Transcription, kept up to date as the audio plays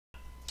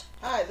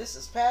Hi, this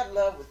is Pat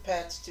Love with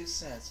Pat's Two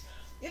Cents.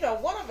 You know,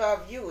 one of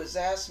our viewers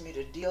asked me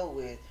to deal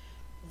with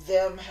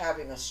them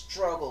having a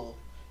struggle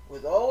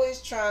with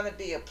always trying to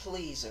be a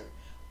pleaser,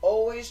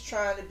 always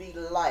trying to be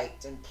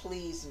liked and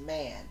please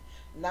man,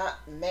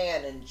 not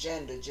man and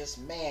gender,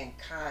 just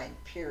mankind,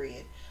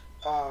 period.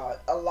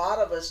 A lot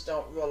of us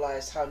don't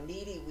realize how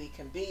needy we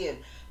can be and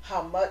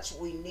how much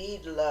we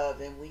need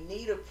love and we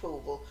need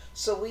approval.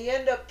 So we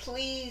end up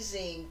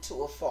pleasing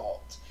to a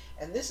fault.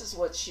 And this is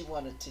what she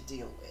wanted to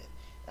deal with.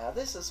 Now,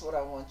 this is what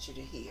I want you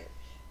to hear.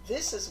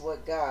 This is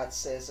what God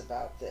says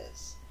about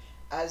this.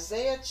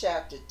 Isaiah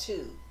chapter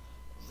 2,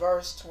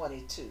 verse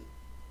 22.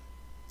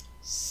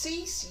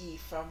 Cease ye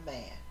from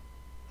man,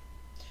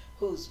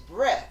 whose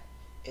breath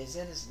is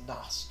in his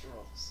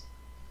nostrils.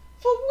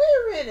 For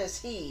wherein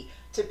is he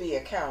to be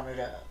accounted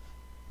of?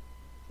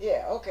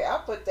 Yeah, okay,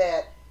 I'll put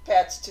that,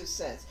 Pat's 2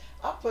 cents.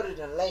 I'll put it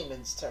in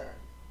layman's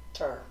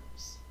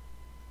terms.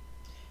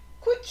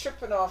 Quit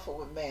tripping off of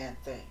what man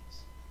thinks.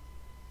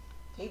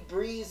 He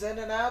breathes in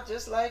and out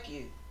just like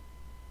you.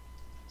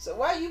 So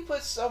why you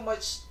put so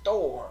much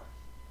store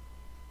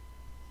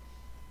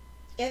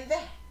in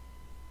that?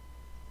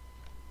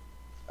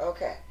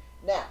 Okay,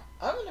 now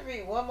I'm going to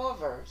read one more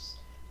verse.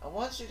 I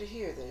want you to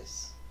hear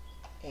this.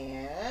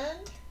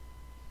 And,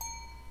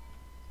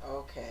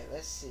 okay,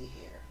 let's see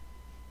here.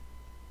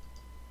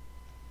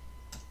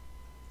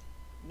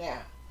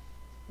 Now,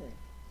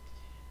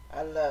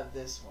 I love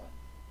this one.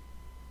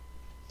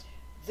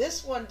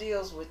 This one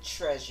deals with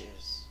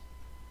treasures.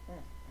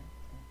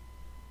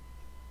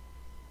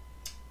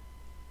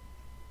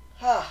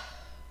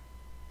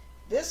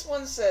 This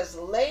one says,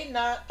 lay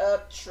not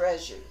up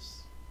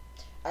treasures.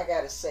 I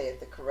got to say it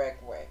the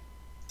correct way.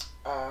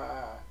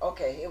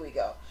 Okay, here we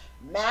go.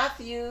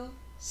 Matthew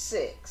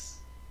 6,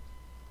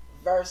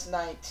 verse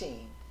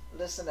 19.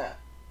 Listen up.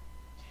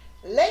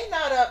 Lay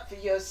not up for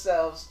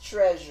yourselves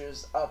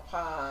treasures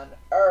upon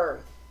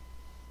earth,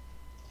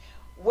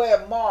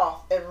 where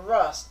moth and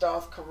rust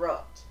doth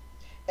corrupt,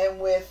 and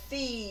where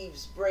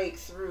thieves break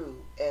through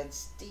and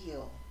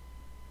steal.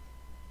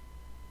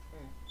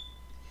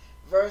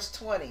 Verse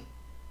 20.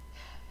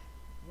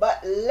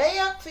 But lay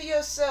up for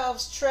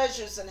yourselves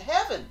treasures in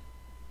heaven,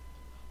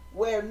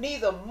 where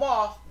neither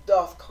moth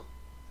doth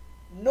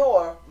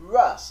nor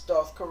rust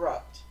doth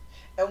corrupt,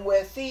 and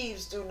where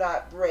thieves do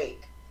not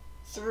break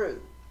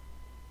through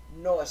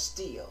nor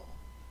steal.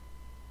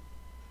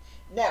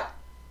 Now,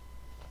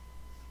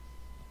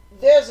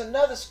 there's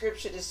another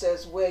scripture that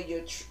says, where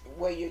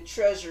your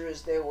treasure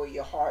is, there will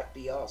your heart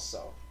be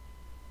also.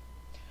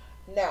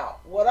 Now,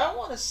 what I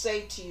want to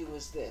say to you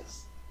is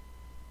this.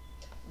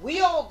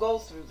 We all go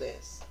through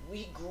this.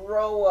 We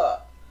grow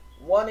up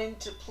wanting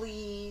to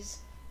please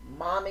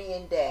mommy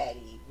and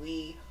daddy.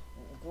 We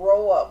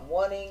grow up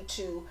wanting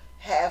to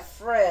have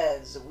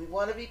friends. We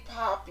want to be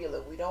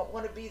popular. We don't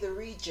want to be the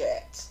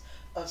rejects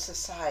of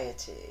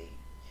society.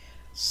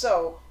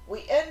 So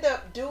we end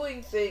up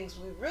doing things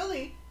we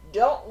really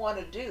don't want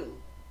to do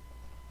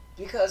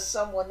because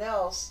someone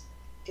else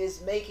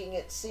is making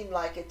it seem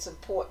like it's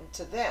important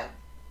to them.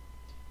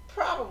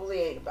 Probably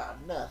ain't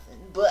about nothing,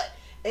 but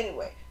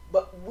anyway.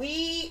 But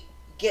we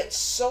get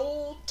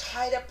so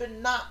tied up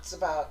in knots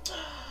about,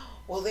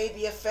 will they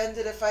be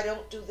offended if I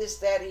don't do this,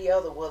 that, or the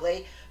other? Will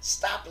they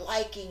stop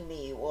liking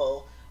me?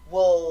 Will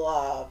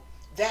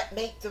that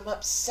make them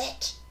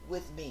upset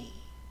with me?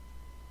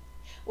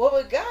 Well,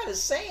 what God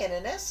is saying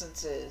in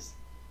essence is,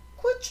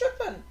 quit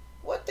tripping.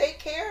 What they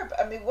care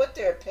about, what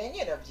their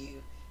opinion of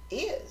you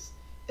is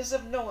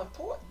of no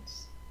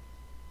importance.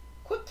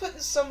 Quit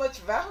putting so much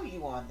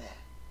value on that.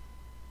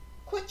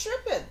 Quit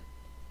tripping.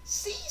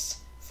 Cease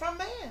from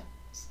man.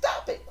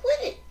 Stop it.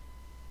 Quit it.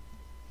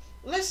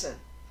 Listen.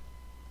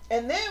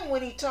 And then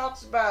when he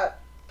talks about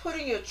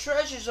putting your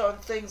treasures on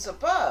things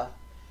above,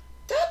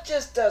 that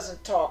just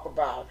doesn't talk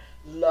about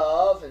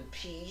love and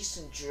peace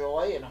and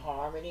joy and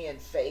harmony and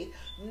faith.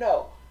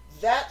 No,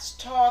 that's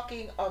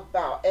talking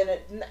about, and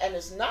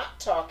it's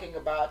not talking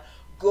about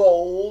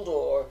gold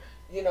or,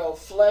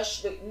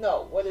 flesh.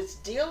 No, what it's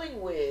dealing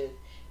with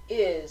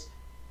is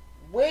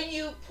when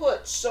you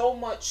put so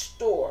much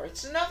store,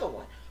 it's another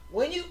one.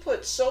 When you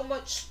put so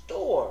much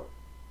store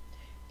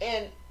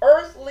in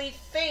earthly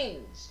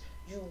things,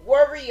 you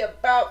worry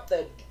about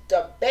the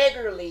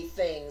beggarly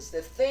things,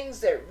 the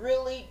things that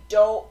really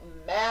don't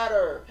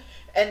matter,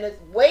 and the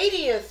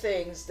weightier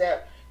things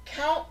that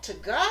count to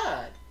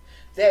God,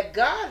 that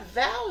God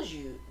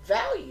values.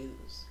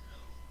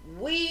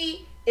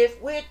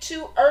 If we're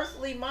too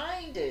earthly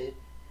minded,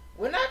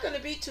 we're not going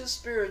to be too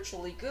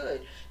spiritually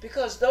good,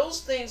 because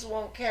those things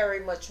won't carry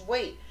much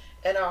weight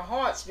in our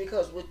hearts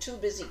because we're too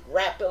busy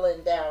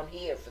grappling down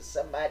here for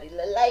somebody to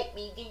like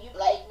me. Do you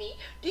like me?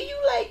 Do you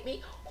like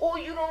me? Oh,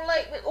 you don't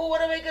like me. Oh,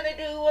 what am I going to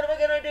do? What am I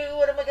going to do?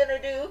 What am I going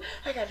to do?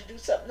 I got to do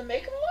something to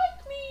make them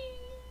like me.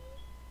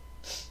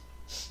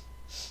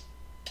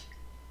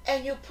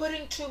 And you're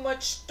putting too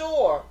much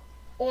store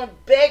on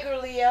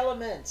beggarly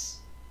elements.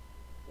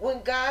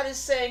 When God is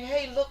saying,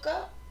 hey, look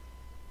up.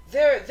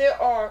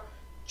 There are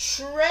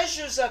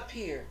treasures up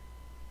here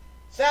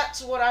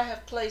That's what I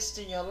have placed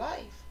in your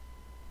life.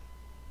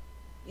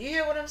 You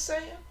hear what I'm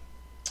saying?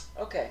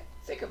 Okay,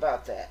 think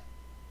about that.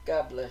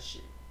 God bless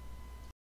you.